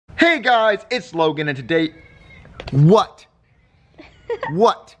Hey guys, it's Logan, and today, what?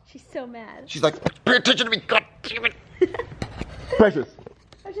 What? She's so mad. She's like, pay attention to me, god damn it. Precious.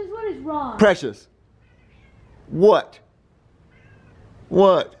 Precious, what is wrong? Precious. What?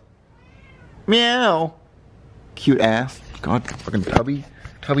 What? Meow. Cute ass. God, fucking tubby.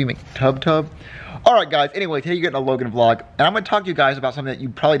 Tubby McTub. Alright guys, anyway, today you're getting a Logan vlog, and I'm gonna talk to you guys about something that you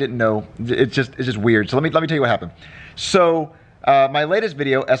probably didn't know. It's just weird. So let me tell you what happened. So, my latest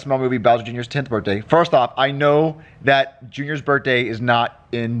video, SML movie Bowser Jr.'s 10th birthday. First off, I know that Junior's birthday is not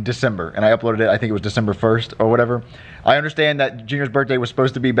in December, and I uploaded it, I think it was December 1st or whatever. I understand that Junior's birthday was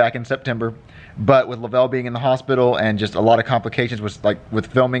supposed to be back in September, but with Lavelle being in the hospital and just a lot of complications with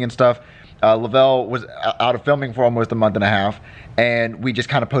filming and stuff, Lavelle was out of filming for almost a month and a half, and we just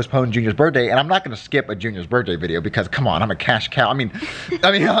kind of postponed Junior's birthday. And I'm not going to skip a Junior's birthday video because, come on, I'm a cash cow. I mean,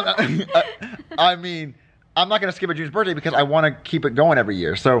 I'm not going to skip a Junior's birthday because I want to keep it going every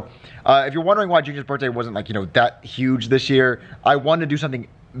year. So if you're wondering why Junior's birthday wasn't that huge this year, I wanted to do something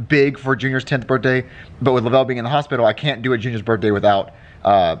big for Junior's 10th birthday, but with Lavelle being in the hospital, I can't do a Junior's birthday without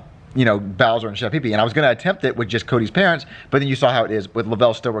Bowser and Chef Pee-Pee. And I was going to attempt it with just Cody's parents, but then you saw how it is with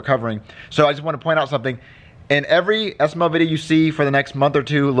Lavelle still recovering. So I just want to point out something. In every SML video you see for the next month or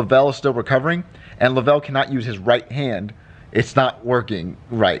two, Lavelle is still recovering, and Lavelle cannot use his right hand. It's not working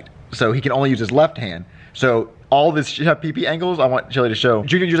right. So he can only use his left hand. So all this Chef Pee-Pee angles, I want Chili to show.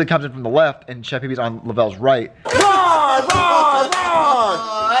 Junior usually comes in from the left, and Chef Pee-Pee's on Lavelle's right. Ron!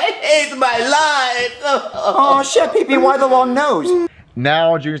 I hate my life! Oh, Chef Pee-Pee, why the long nose?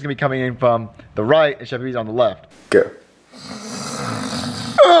 Now Junior's gonna be coming in from the right, and Chef Pee-Pee's on the left. Go.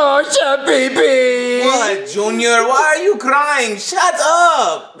 Oh, Chef Pee-Pee! What, Junior? Why are you crying? Shut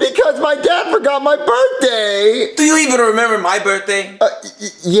up! Because my dad forgot my birthday! Do you even remember my birthday?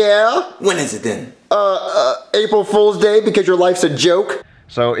 Yeah? When is it then? April Fool's Day, because your life's a joke.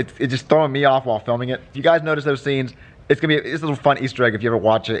 So it's just throwing me off while filming it. If you guys notice those scenes, it's a little fun Easter egg if you ever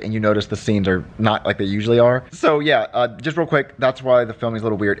watch it and you notice the scenes are not like they usually are. So yeah, just real quick, that's why the filming's a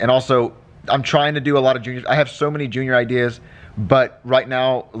little weird. And also, I'm trying to do a lot of Juniors. I have so many Junior ideas, but right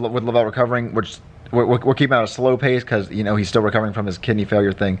now, with Lavelle recovering, we're keeping at a slow pace because, he's still recovering from his kidney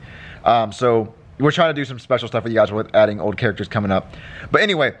failure thing. So we're trying to do some special stuff with you guys with adding old characters coming up. But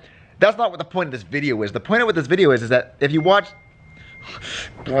anyway, that's not what the point of this video is. The point of what this video is that if you watch...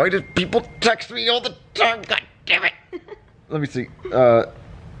 Why do people text me all the time? God damn it. Let me see. The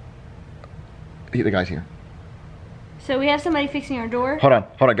guy's here. So we have somebody fixing our door? Hold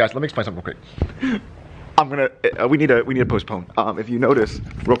on, guys. Let me explain something real quick. We need to postpone. If you notice,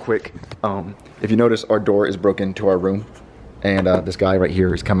 real quick, if you notice, our door is broken to our room, and this guy right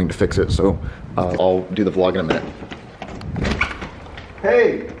here is coming to fix it. So I'll do the vlog in a minute.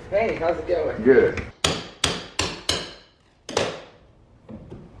 Hey. Hey, how's it going? Good.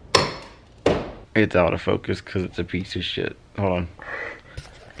 It's out of focus because it's a piece of shit. Hold on.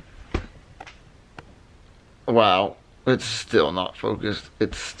 Wow. It's still not focused.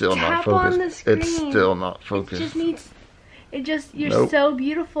 It's still not focused. On the screen. It's still not focused. You're Nope. so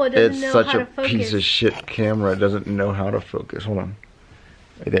beautiful. It doesn't know how to focus. It's such a piece of shit camera. It doesn't know how to focus. Hold on.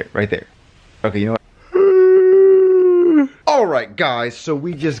 Right there. Okay, you know what? Alright guys, so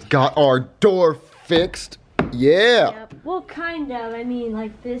we just got our door fixed. Yeah. Yep. Well, kind of. I mean,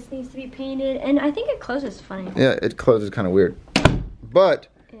 like, this needs to be painted, and I think it closes funny. Yeah, it closes kind of weird. But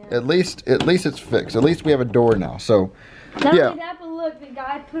yeah. at least it's fixed. At least we have a door now. So Not yeah. only that, but look, the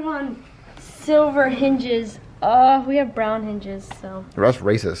guy put on silver hinges. Oh, we have brown hinges, so. That's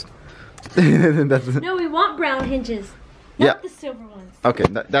racist. No, we want brown hinges. Not the silver ones. Okay,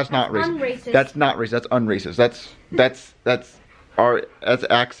 that's not racist. Unracist. That's not racist. That's unracist. That's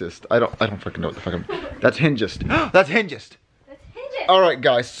axist. I don't fucking know what the fuck that's hingist. That's hingist. That's hinges. All right,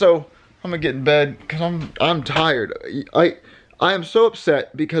 guys. So I'm gonna get in bed because I'm tired. I am so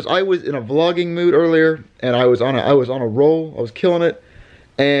upset because I was in a vlogging mood earlier and I was on a roll. I was killing it,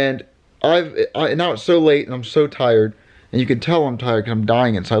 and now it's so late and I'm so tired. And you can tell I'm tired because I'm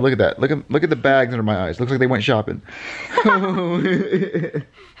dying inside. Look at that. Look at the bags under my eyes. Looks like they went shopping.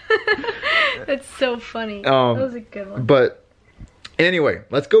 That's so funny. That was a good one. But anyway,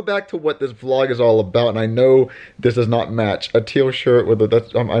 let's go back to what this vlog is all about. And I know this does not match a teal shirt with a.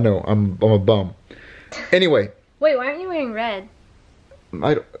 I know I'm a bum. Anyway. Wait, why aren't you wearing red?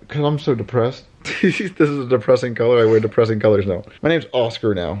 Because I'm so depressed. This is a depressing color. I wear depressing colors now. My name's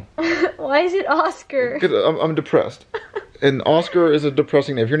Oscar now. Why is it Oscar? Because I'm depressed. And Oscar is a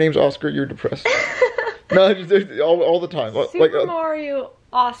depressing name. If your name's Oscar, you're depressed. No, just all the time. Super Mario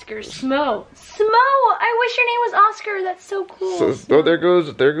Oscar Smo. I wish your name was Oscar. That's so cool. So there goes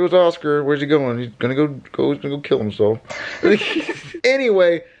Oscar. Where's he going? He's gonna go kill himself.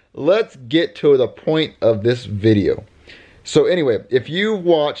 Anyway, let's get to the point of this video. So anyway, if you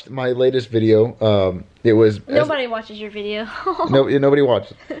watched my latest video, it was... Nobody watches your video. No, nobody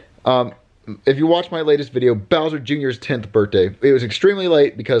watches. If you watched my latest video, Bowser Jr.'s 10th birthday, it was extremely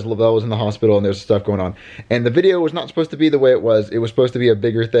late because Lavelle was in the hospital and there's stuff going on. And the video was not supposed to be the way it was. It was supposed to be a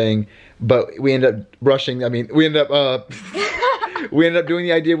bigger thing, but we ended up rushing. I mean, we ended up we ended up doing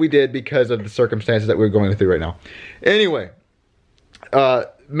the idea we did because of the circumstances that we're going through right now. Anyway,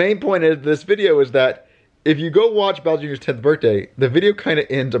 main point of this video is that if you go watch Bowser Jr.'s 10th birthday, the video kind of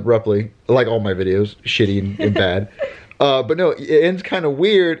ends abruptly, like all my videos, shitty and bad. But no, it ends kind of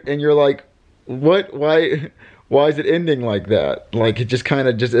weird, and you're like, what? Why is it ending like that? Like, it just kind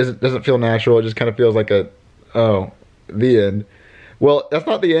of doesn't feel natural. It just kind of feels like the end. Well, that's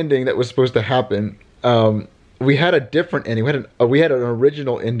not the ending that was supposed to happen. We had a different ending. We had an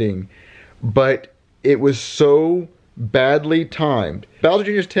original ending, but it was so badly timed. Bowser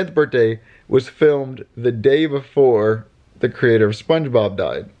Jr.'s 10th birthday was filmed the day before the creator of Spongebob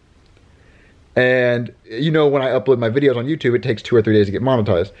died. And you know, when I upload my videos on YouTube, it takes 2 or 3 days to get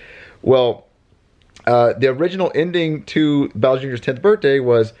monetized. Well, the original ending to Bowser Jr.'s 10th birthday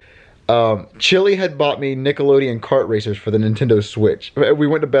was Chili had bought me Nickelodeon kart racers for the Nintendo Switch. We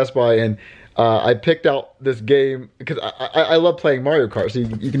went to Best Buy and I picked out this game because I love playing Mario Kart. So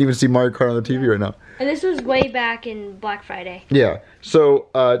you can even see Mario Kart on the TV right now. And this was way back in Black Friday. Yeah. So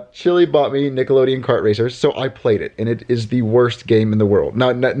Chili bought me Nickelodeon kart racers, so I played it, and it is the worst game in the world.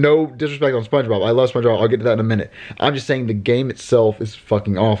 Now, no disrespect on SpongeBob. I love SpongeBob. I'll get to that in a minute. I'm just saying the game itself is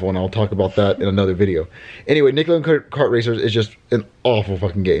fucking awful, and I'll talk about that in another video. Anyway, Nickelodeon kart racers is just an awful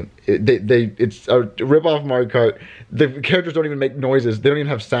fucking game. It's a rip-off of Mario Kart. The characters don't even make noises. They don't even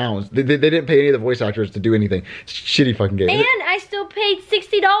have sounds. They didn't pay any of the voice actors to do anything. It's a shitty fucking game. And I still paid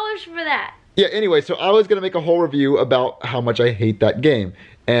 $60 for that. Yeah, anyway, so I was going to make a whole review about how much I hate that game.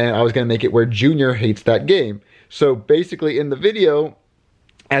 And I was going to make it where Junior hates that game. So basically in the video,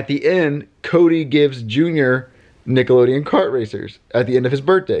 at the end, Cody gives Junior Nickelodeon kart racers at the end of his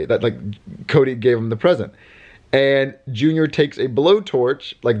birthday. That, like, Cody gave him the present. And Junior takes a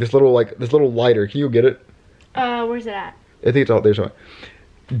blowtorch, like this little lighter. Can you get it? Where's it at? I think it's out there somewhere.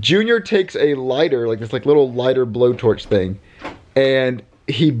 Junior takes a lighter, like this little lighter blowtorch thing, and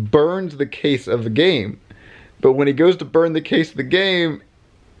he burns the case of the game. But when he goes to burn the case of the game,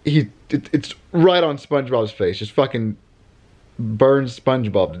 it's right on SpongeBob's face. Just fucking burns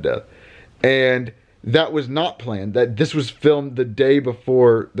SpongeBob to death. And that was not planned. That this was filmed the day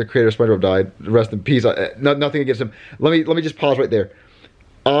before the creator of SpongeBob died. Rest in peace. Nothing against him. Let me just pause right there.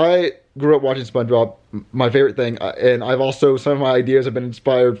 I grew up watching SpongeBob, my favorite thing, and I've also, some of my ideas have been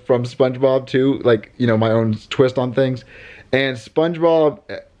inspired from SpongeBob too, like, you know, my own twist on things. And SpongeBob,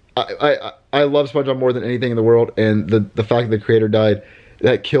 I love SpongeBob more than anything in the world, and the fact that the creator died,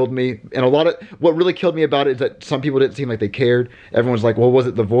 that killed me. And what really killed me about it is that some people didn't seem like they cared. Everyone's like, well, was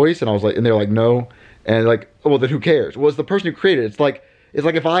it the voice? And I was like, and they're like, no. And like, well, then who cares? Well, it's the person who created it. It's like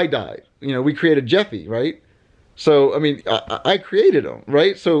if I died, you know, we created Jeffy, right? So, I mean, I created him,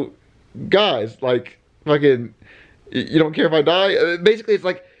 right? So, guys, like, fucking, you don't care if I die? Basically, it's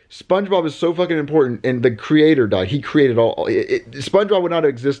like, SpongeBob is so fucking important, and the creator died. He created all. SpongeBob would not have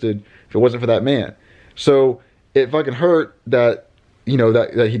existed if it wasn't for that man. So, it fucking hurt that, you know,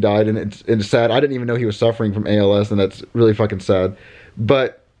 that he died, and it's sad. I didn't even know he was suffering from ALS, and that's really fucking sad.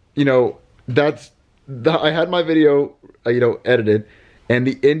 But, you know, I had my video, you know, edited, and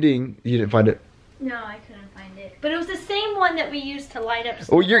the ending, you didn't find it? No, I couldn't find it. But it was the same one that we used to light up.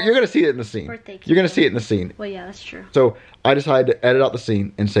 Well, you're going to see it in the scene. You're going to see it in the scene. Well, yeah, that's true. So I decided to edit out the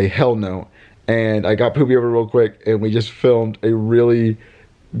scene and say, hell no. And I got Poopy over real quick, and we just filmed a really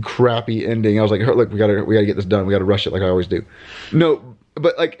crappy ending. I was like, look, we gotta get this done. We gotta rush it like I always do. No,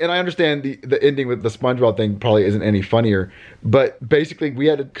 but like, and I understand the ending with the SpongeBob thing probably isn't any funnier. But basically, we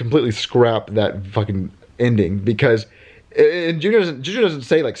had to completely scrap that fucking ending because, and Junior doesn't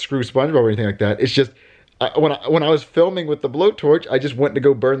say like screw SpongeBob or anything like that. It's just when I was filming with the blowtorch, I just went to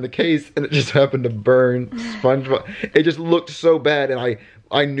go burn the case, and it just happened to burn SpongeBob. It just looked so bad, and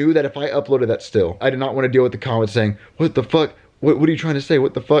I knew that if I uploaded that still, I did not want to deal with the comments saying, what the fuck? What are you trying to say?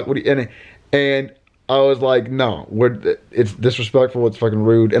 What the fuck? And I was like, no, it's disrespectful. It's fucking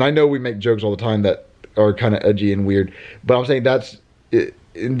rude. And I know we make jokes all the time that are kind of edgy and weird, but I'm saying that's it.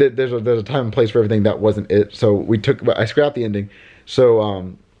 There's a time and place for everything. That wasn't it. So I scrapped the ending.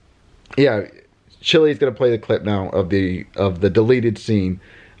 So yeah, Chili's gonna play the clip now of the deleted scene.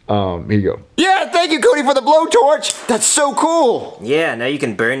 Here you go. Yeah, thank you, Cody, for the blowtorch. That's so cool. Yeah, now you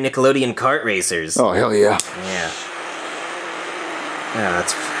can burn Nickelodeon kart racers. Oh, hell yeah. Yeah. Yeah,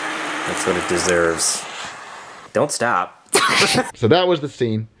 that's what it deserves. Don't stop. So that was the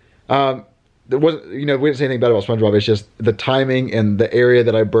scene. There wasn't, you know, we didn't say anything bad about SpongeBob. It's just the timing and the area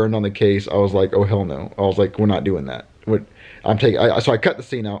that I burned on the case. I was like, oh hell no. I was like, we're not doing that. So I cut the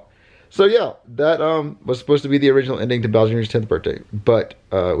scene out. So yeah, that was supposed to be the original ending to Bowser Jr.'s 10th birthday, but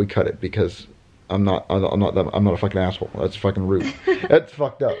we cut it because I'm not a fucking asshole. That's fucking rude. That's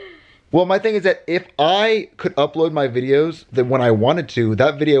fucked up. Well, my thing is that if I could upload my videos, then when I wanted to,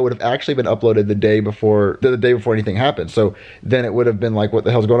 that video would have actually been uploaded the day before anything happened. So then it would have been like, what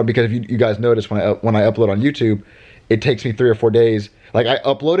the hell's going on? Because if you guys notice when I upload on YouTube, it takes me 3 or 4 days. Like I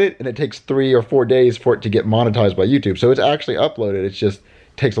upload it and it takes 3 or 4 days for it to get monetized by YouTube. So it's actually uploaded. It just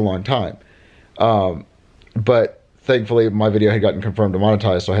takes a long time. But thankfully my video had gotten confirmed to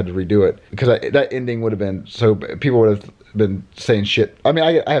monetize, so I had to redo it because that ending would have been, so people would have been saying shit. I mean,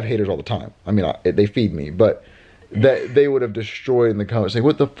 I have haters all the time. I mean, they feed me, but they would have destroyed in the comments saying,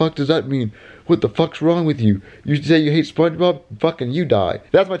 what the fuck does that mean? What the fuck's wrong with you? You say you hate SpongeBob? Fucking you die.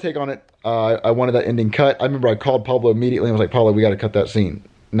 That's my take on it. I wanted that ending cut. I remember I called Pablo immediately and was like, Pablo, we got to cut that scene.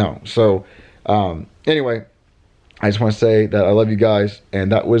 No. So anyway, I just want to say that I love you guys,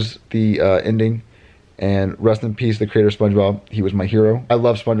 and that was the ending. And rest in peace, the creator of SpongeBob. He was my hero. I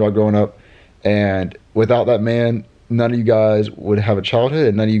loved SpongeBob growing up, and without that man, none of you guys would have a childhood,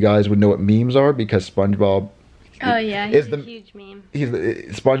 and none of you guys would know what memes are, because SpongeBob. Oh yeah, he's a huge meme.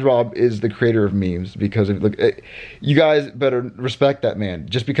 SpongeBob is the creator of memes, because you guys better respect that man.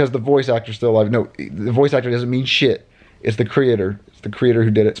 Just because the voice actor's still alive, no, the voice actor doesn't mean shit. It's the creator. It's the creator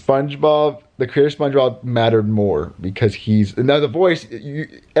who did it. SpongeBob, the creator of SpongeBob mattered more because now the voice.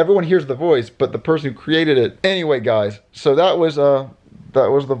 Everyone hears the voice, but the person who created it. Anyway, guys, so that was the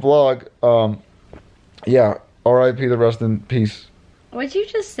vlog. Yeah, R.I.P. the rest in peace. What'd you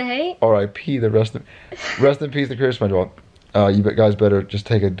just say? R.I.P. the rest in peace, the creator of SpongeBob. You guys better just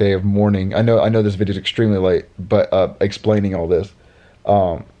take a day of mourning. I know this video is extremely late, but explaining all this.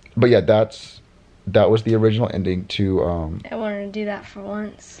 But yeah, that was the original ending to I wanted to do that for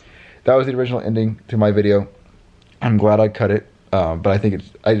once. That was the original ending to my video. I'm glad I cut it, but I think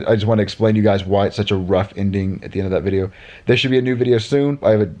I just want to explain to you guys why it's such a rough ending at the end of that video. There should be a new video soon.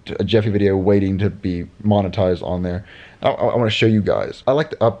 I have a Jeffy video waiting to be monetized on there. I want to show you guys. I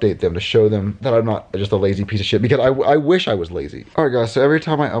like to update them to show them that I'm not just a lazy piece of shit, because I wish I was lazy. Alright guys, so every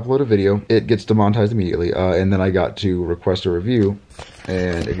time I upload a video, it gets demonetized immediately, and then I got to request a review,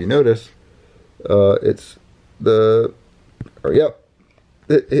 and if you notice, it's the,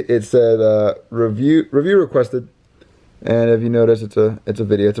 it said review requested, and if you notice, it's a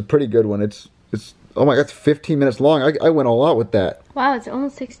video. It's a pretty good one. It's oh my god, it's 15 minutes long. I went all out with that. Wow, it's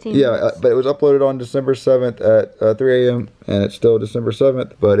almost 16 yeah, minutes. But it was uploaded on December 7th at 3 a.m. and it's still December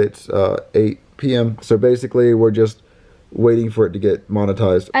 7th, but it's 8 p.m. So basically, we're just waiting for it to get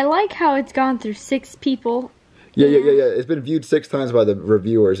monetized. I like how it's gone through 6 people. Yeah. It's been viewed 6 times by the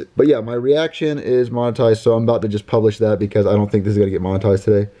reviewers. But yeah, my reaction is monetized, so I'm about to just publish that because I don't think this is going to get monetized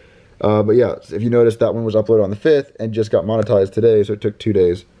today. But yeah, if you notice, that one was uploaded on the 5th and just got monetized today, so it took 2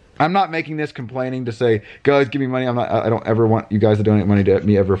 days. I'm not making this complaining to say, guys, give me money. I don't ever want you guys to donate money to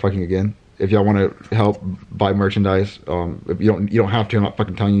me ever fucking again. If y'all want to help buy merchandise, you don't have to. I'm not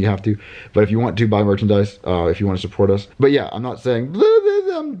fucking telling you have to. But if you want to buy merchandise, if you want to support us. But yeah, I'm not saying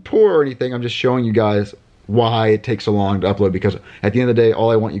I'm poor or anything. I'm just showing you guys why it takes so long to upload, because at the end of the day,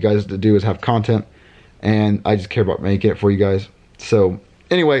 all I want you guys to do is have content, and I just care about making it for you guys. So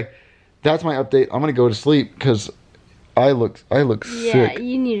anyway, that's my update. I'm gonna go to sleep because I look sick. Yeah,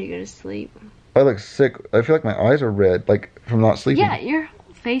 you need to go to sleep. I look sick. I feel like my eyes are red, like from not sleeping. Yeah, your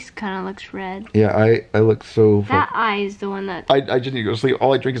whole face kind of looks red. Yeah, I look so. That eye is the one that. I just need to go to sleep.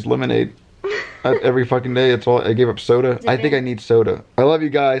 All I drink is lemonade. Every fucking day. It's all I gave up soda. I think I need soda. I love you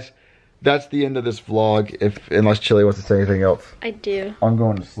guys. That's the end of this vlog. Unless Chili wants to say anything else. I do. I'm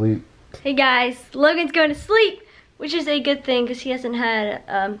going to sleep. Hey guys, Logan's going to sleep, which is a good thing because he hasn't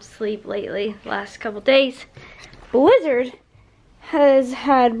had sleep lately. Last couple days. Blizzard has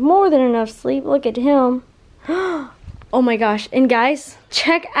had more than enough sleep. Look at him. Oh my gosh. And guys,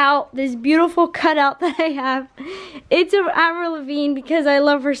 check out this beautiful cutout that I have. It's of Avril Lavigne because I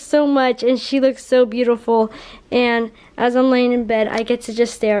love her so much and she looks so beautiful. And as I'm laying in bed, I get to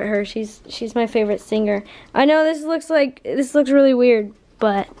just stare at her. She's my favorite singer. I know this looks really weird,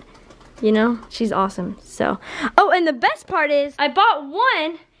 but you know, she's awesome. So, oh, and the best part is I bought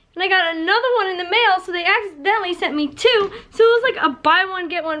one and I got another one in the mail, so they accidentally sent me 2. So it was like a buy one,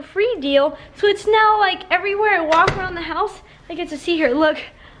 get one free deal. So it's now like everywhere I walk around the house, I get to see her. Look,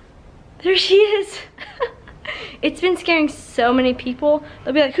 there she is. It's been scaring so many people.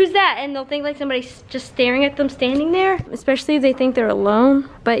 They'll be like, who's that? And they'll think like somebody's just staring at them standing there, especially if they think they're alone.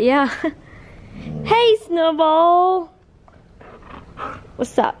 But yeah. Hey, Snowball.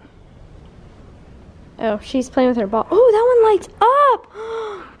 What's up? Oh, she's playing with her ball. Oh, that one lights up.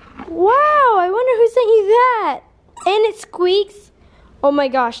 Wow, I wonder who sent you that. And it squeaks. Oh my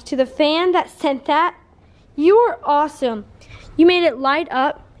gosh, to the fan that sent that, you are awesome. You made it light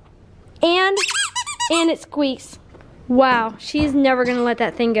up and it squeaks. Wow, she's never gonna let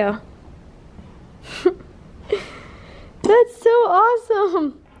that thing go. That's so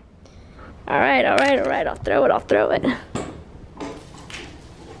awesome. All right, I'll throw it.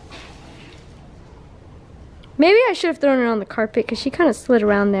 Maybe I should have thrown it on the carpet because she kind of slid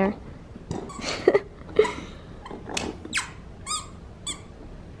around there.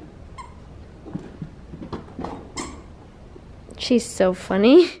 She's so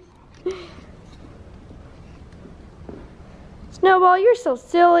funny. Snowball, you're so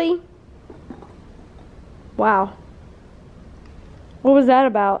silly. Wow. What was that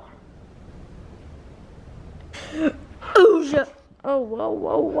about? Oh,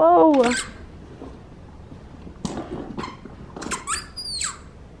 whoa.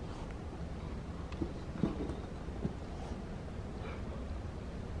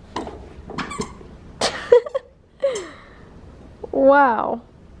 Wow.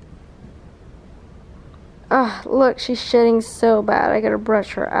 Ah, look, she's shedding so bad. I gotta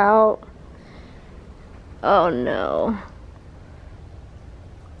brush her out. Oh no.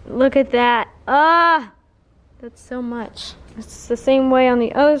 Look at that. Ah, that's so much. It's the same way on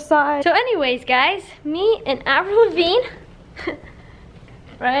the other side. So anyways, guys, me and Avril Lavigne,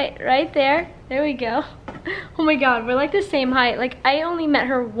 right there. There we go. Oh my God, we're like the same height. Like, I only met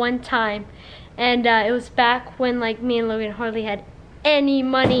her one time. And it was back when like me and Logan hardly had any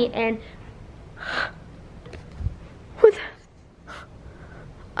money and what the?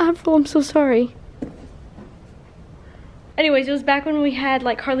 Avril, I'm so sorry. Anyways, it was back when we had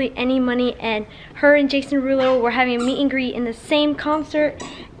like hardly any money and her and Jason Rulo were having a meet and greet in the same concert.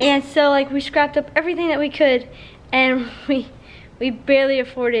 And so like we scrapped up everything that we could and we barely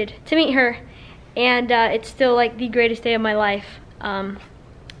afforded to meet her. And it's still like the greatest day of my life.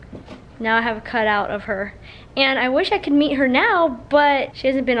 Now I have a cutout of her. And I wish I could meet her now, but she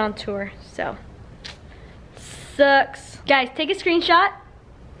hasn't been on tour, so. Sucks. Guys, take a screenshot.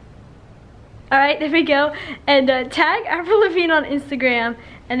 All right, there we go. And tag Avril Lavigne on Instagram,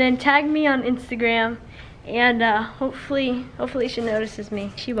 and then tag me on Instagram. And hopefully she notices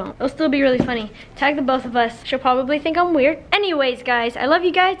me. She won't. It'll still be really funny. Tag the both of us. She'll probably think I'm weird. Anyways, guys, I love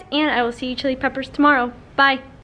you guys, and I will see you Chili Peppers tomorrow. Bye.